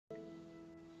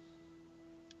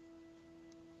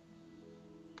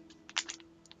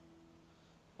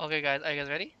Okay, guys, are you guys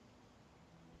ready?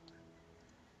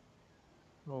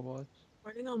 Robot.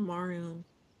 Writing on Mario.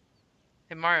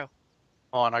 Hey, Mario.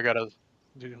 Oh, and I gotta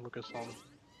look at some.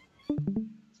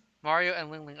 Mario and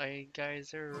Ling Ling, are you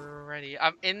guys ready?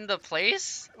 I'm in the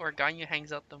place where Ganyu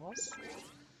hangs out the most.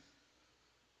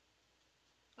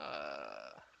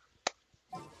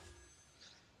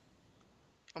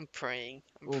 I'm praying.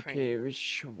 I'm praying. Okay,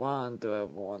 which one do I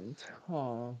want?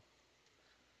 Oh.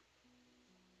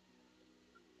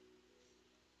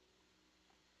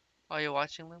 Are you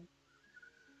watching them?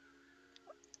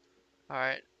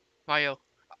 Alright. Mario,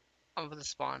 I'm gonna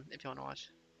spawn if you wanna watch.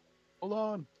 Hold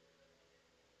on.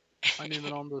 I need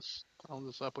it on this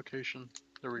application.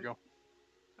 There we go.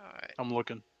 Alright. I'm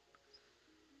looking.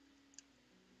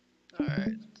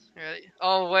 Alright. Ready?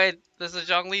 Oh wait, there's a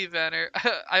Zhongli banner.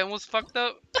 I almost fucked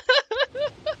up.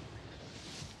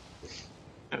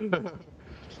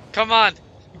 Come on!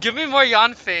 Give me more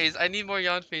Yon phase. I need more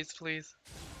Yon phase, please.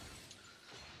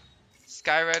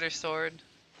 Skyrider sword.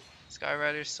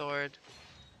 Skyrider sword.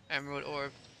 Emerald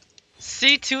orb.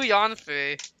 C2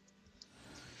 Yanfei.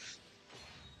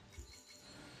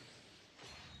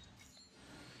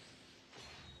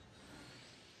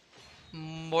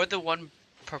 More than one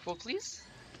purple, please?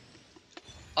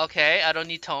 Okay, I don't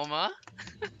need Toma.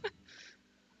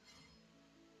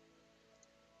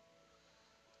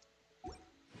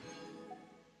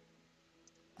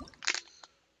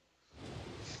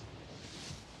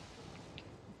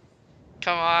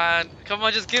 Come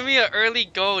on, just give me an early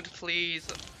gold, please,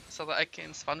 so that I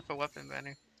can spawn for weapon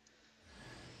banner.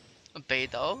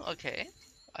 Beidou, okay.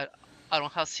 I I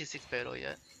don't have C6 Beidou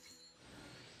yet.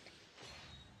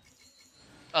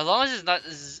 As long as it's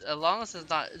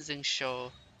not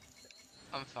Xingqiu,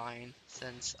 I'm fine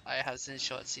since I have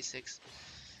Xingqiu at C6.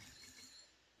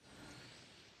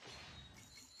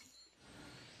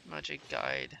 Magic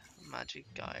guide, magic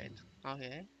guide.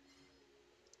 Okay.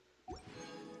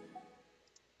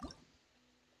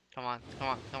 Come on, come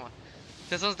on, come on.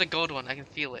 This one's the gold one. I can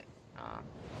feel it.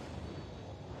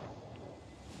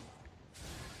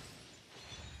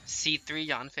 C3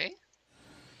 Yanfei.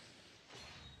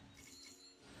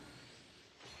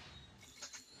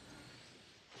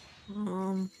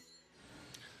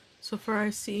 So far I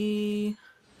see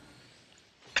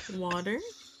water.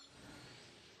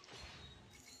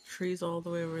 Trees all the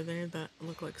way over there that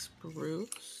look like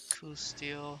spruce. Cool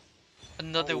steel.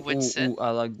 Another Ooh, Whitsit.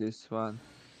 I like this one.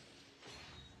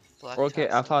 Black Okay, I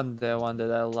tassel. found the one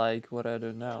that I like. What I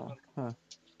do now? Huh.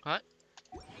 What?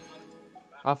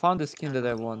 I found the skin that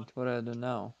I want. What I do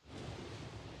now?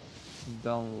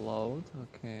 Download.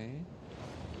 Okay.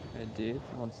 I did.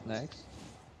 What's next?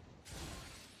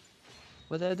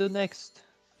 What do I do next?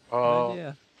 No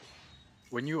idea.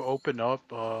 When you open up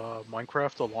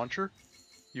Minecraft the launcher,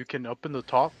 you can up in the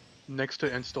top next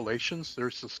to installations.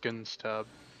 There's the skins tab.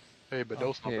 Hey, but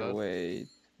those not Okay, bad.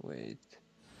 wait.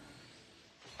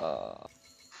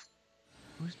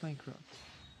 Where's Minecraft?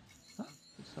 Huh?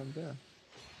 It's not there.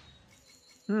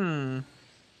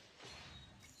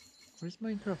 Where's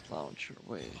Minecraft launcher?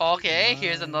 Wait. Okay,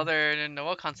 here's another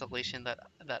Noah constellation that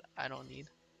I don't need.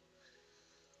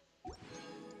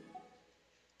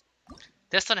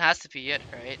 This one has to be it,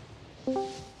 right?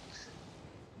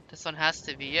 This one has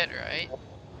to be it, right?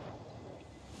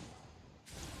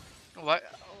 What?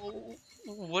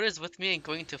 What is with me and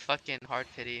going to fucking hard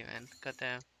pity, man?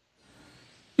 Goddamn.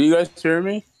 Do you guys hear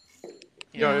me?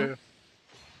 Yeah.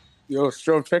 Yo,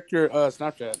 Stro, check your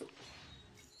Snapchat.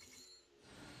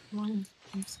 I'm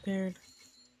scared.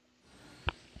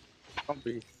 Don't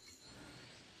be.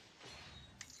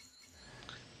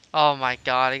 Oh my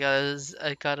god, I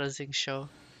got a Xingqiu.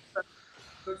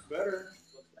 Looks better.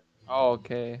 Oh,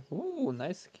 okay. Ooh,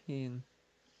 nice skin.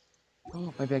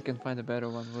 Oh, maybe I can find a better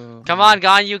one. Whoa. Come on,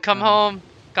 Ganyu, come home.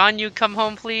 Ganyu, come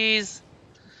home, please.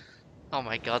 Oh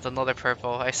my god, another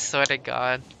purple. I swear to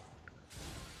god.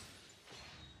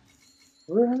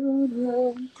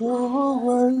 Go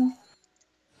away.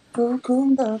 Don't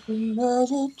come back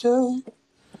another day.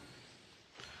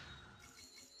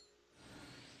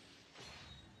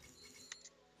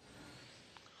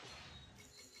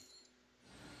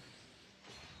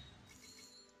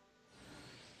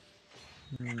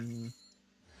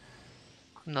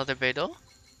 Another Beidou?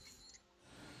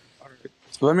 Alright.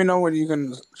 So let me know when you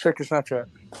can check your Snapchat.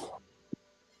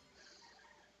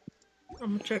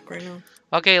 I'm gonna check right now.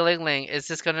 Okay, Ling Ling, is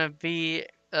this gonna be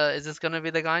the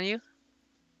Ganyu?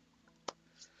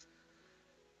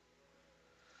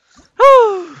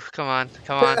 Whew! Come on,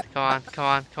 come on, come on, come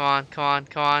on, come on, come on,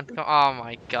 come on, come on. Oh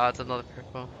my god, it's another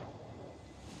purple.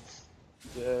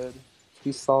 Dead.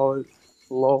 He's solid.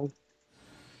 Low.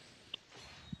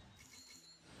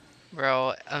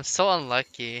 Bro, I'm so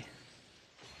unlucky.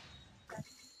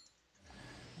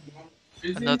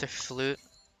 Another flute,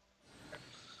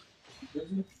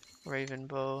 raven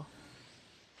bow,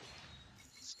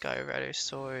 skyrider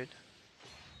sword,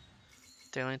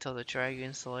 dealing to the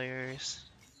dragon slayers,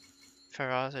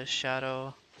 Feroz's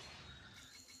shadow,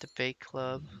 debate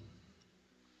club.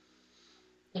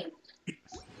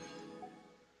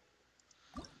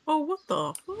 Oh, what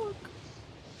the fuck?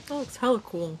 That looks hella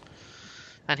cool.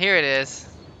 And here it is.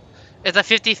 It's a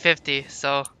 50-50,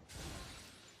 so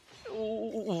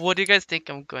what do you guys think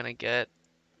I'm gonna get?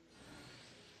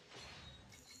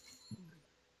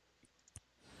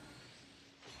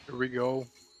 Here we go.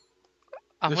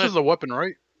 I'm This gonna is the weapon,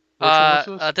 right? Which one is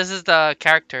this? this is the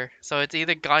character, so it's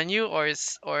either Ganyu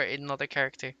or another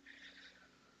character.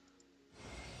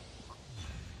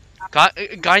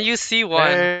 Ganyu C1.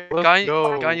 Hey, let's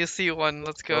go. Ganyu C1.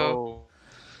 Let's go.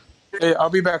 Go. Hey, I'll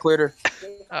be back later.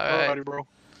 All right. Alrighty, bro.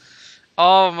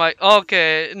 Oh my.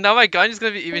 Okay. Now my Ganyu's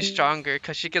gonna be even stronger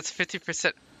because she gets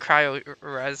 50% cryo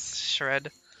res shred.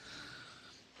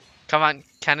 Come on.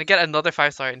 Can I get another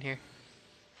 5-star in here?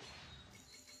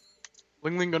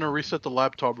 Ling Ling gonna reset the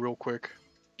laptop real quick.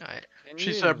 All right. Can She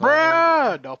you said, invite?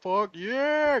 Brad, the fuck?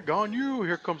 Yeah, gone you.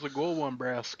 Here comes the gold one,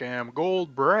 Brad. Scam.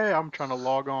 Gold, Brad. I'm trying to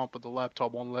log on, but the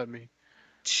laptop won't let me.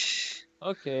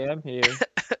 Okay, I'm here.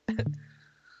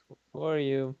 Who are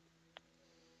you?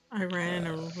 I ran in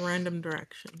a random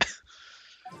direction.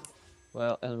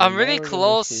 Well, and we're I'm really never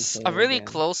gonna see each close. I'm other really again.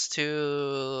 close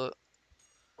to.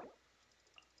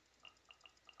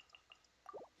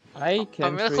 I I'm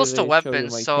can't really close to really show you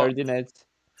weapons, my so coordinates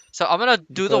I'm gonna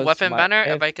do the because weapon my banner.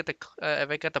 F If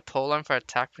I get the polearm for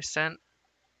attack percent,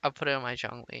 I'll put it on my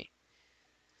Zhongli.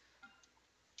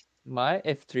 my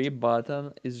F3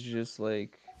 button is just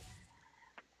like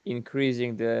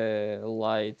increasing the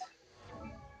light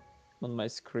on my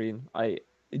screen.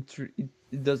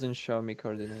 It doesn't show me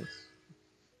coordinates.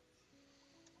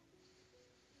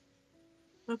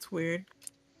 That's weird.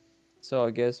 So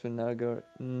I guess we're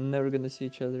never gonna see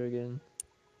each other again.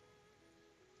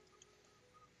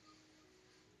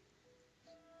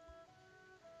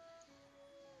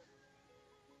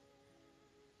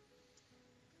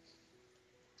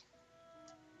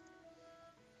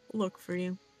 Look for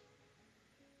you.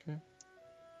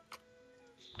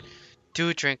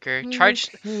 Dew drinker. Charge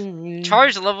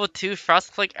level 2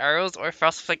 Frostflake arrows or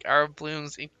Frostflake arrow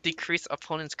blooms decrease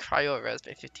opponent's cryo res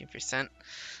by 15%.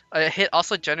 A hit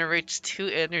also generates 2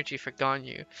 energy for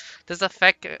Ganyu. This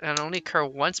effect can only occur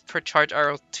once per charge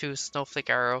arrow to Snowflake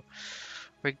arrow,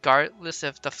 regardless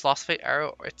if the Frostflake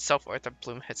arrow itself or the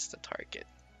bloom hits the target.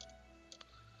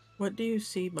 What do you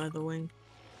see by the wing?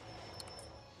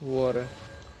 Water.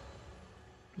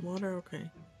 Water,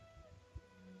 okay.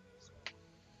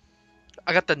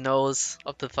 I got the nose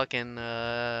of the fucking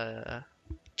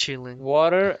chilling.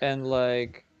 Water and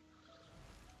like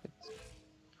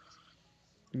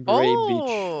gray beach.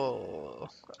 Oh,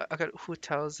 I got Who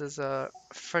Tells is a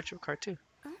friendship card too.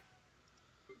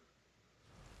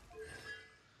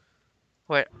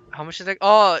 Wait, how much is that?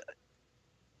 Oh,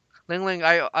 Ling Ling,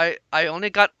 I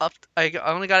only got up. I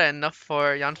only got enough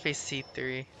for Yanfei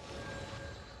C3.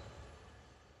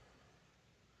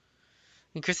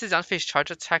 Increases Yanfei's charge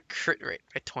attack crit rate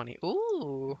by 20.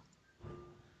 Ooh.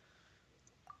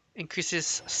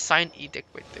 Increases Sign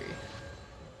Edict by 3.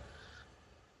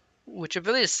 Which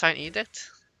ability is Sign Edict?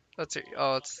 That's her.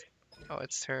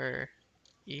 It's her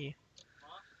E.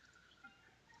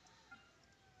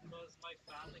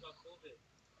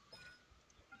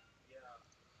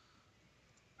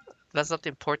 That's not the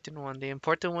important one. The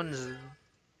important one is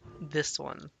this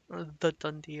one, the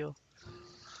done deal.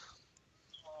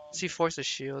 She forces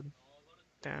shield.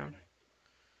 Damn.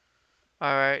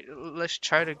 All right, let's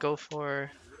try to go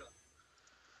for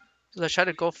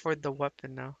the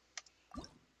weapon now.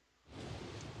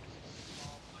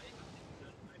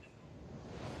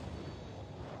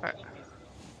 All right.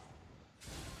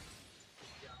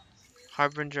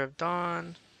 Harbinger of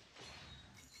Dawn,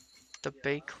 the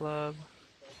Bay Club,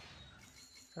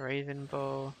 Raven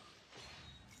Bow,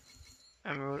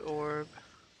 Emerald Orb,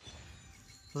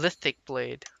 Lithic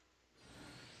Blade,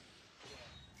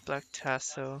 Black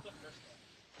Tassel,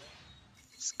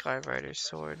 Skyrider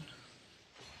Sword,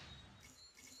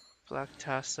 Black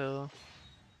Tassel,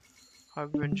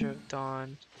 Harbinger of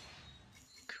Dawn,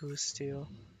 Coup Steel.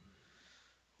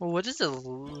 Well, what does the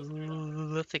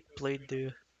Lithic Blade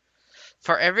do?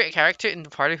 For every character in the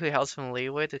party who helps from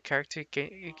leeway, the character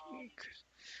gain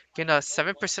a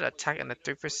 7% attack and a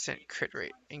 3% crit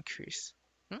rate increase.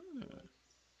 Hmm.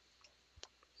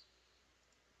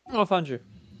 Oh, found you.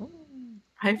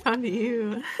 I found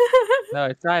you. No,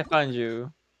 it's I found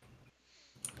you.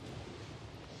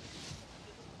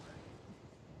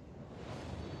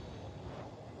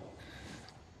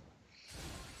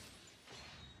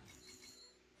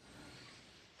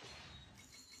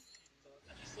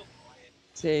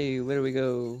 Say, where do we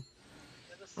go?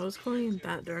 I was going in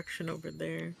that direction over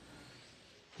there.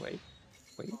 Wait.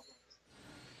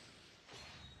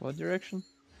 What direction?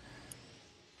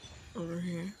 Over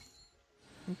here.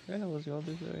 Okay, let's go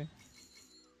this way.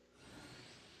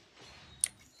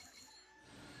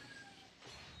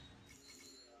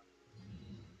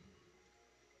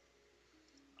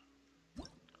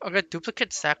 I got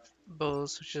duplicate sack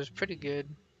bows, which is pretty good.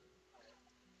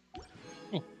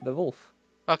 Oh, the wolf.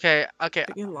 Okay. Did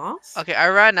you get lost? Okay, I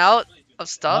ran out of Huh?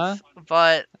 stuff,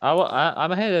 but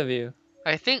I'm ahead of you.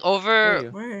 I think Where are over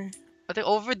you? Where?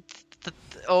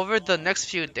 over the next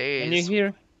few Can you days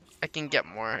hear? I can get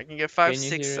more. I can get 5, Can you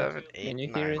 6, hear it? 7, 8, Can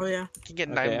you hear 9. it? Oh yeah. I can get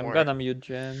 9 Okay, I'm more. gonna mute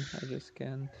Jen. I just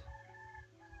can't.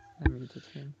 I muted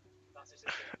him.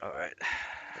 Alright.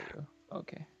 There you go.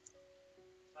 Okay.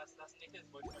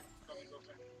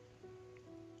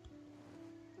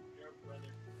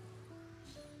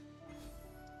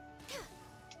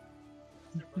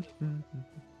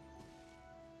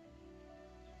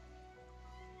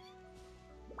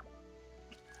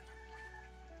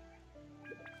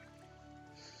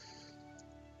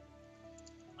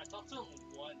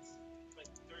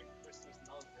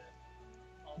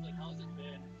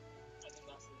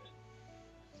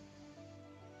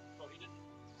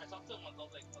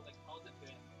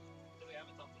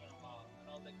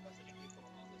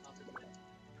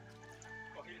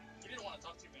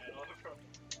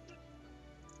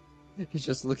 He's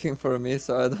just looking for me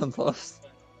so I don't lost.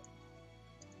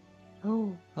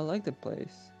 Oh, I like the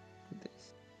place. Look at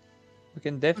this. We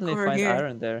can definitely over find here.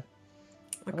 iron there.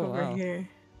 Look Oh, over wow. here.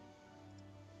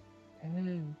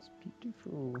 Yeah, it's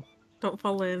beautiful. Don't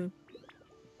fall in.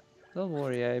 Don't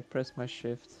worry, I pressed my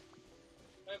shift.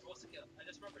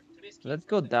 Let's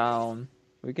go down.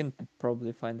 We can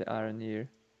probably find the iron here.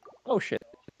 Oh shit.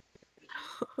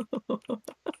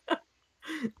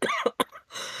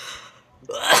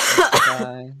 It's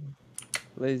fine.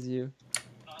 Blaze you.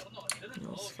 That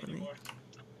was funny.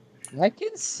 I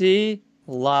can see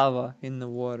lava in the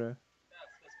water.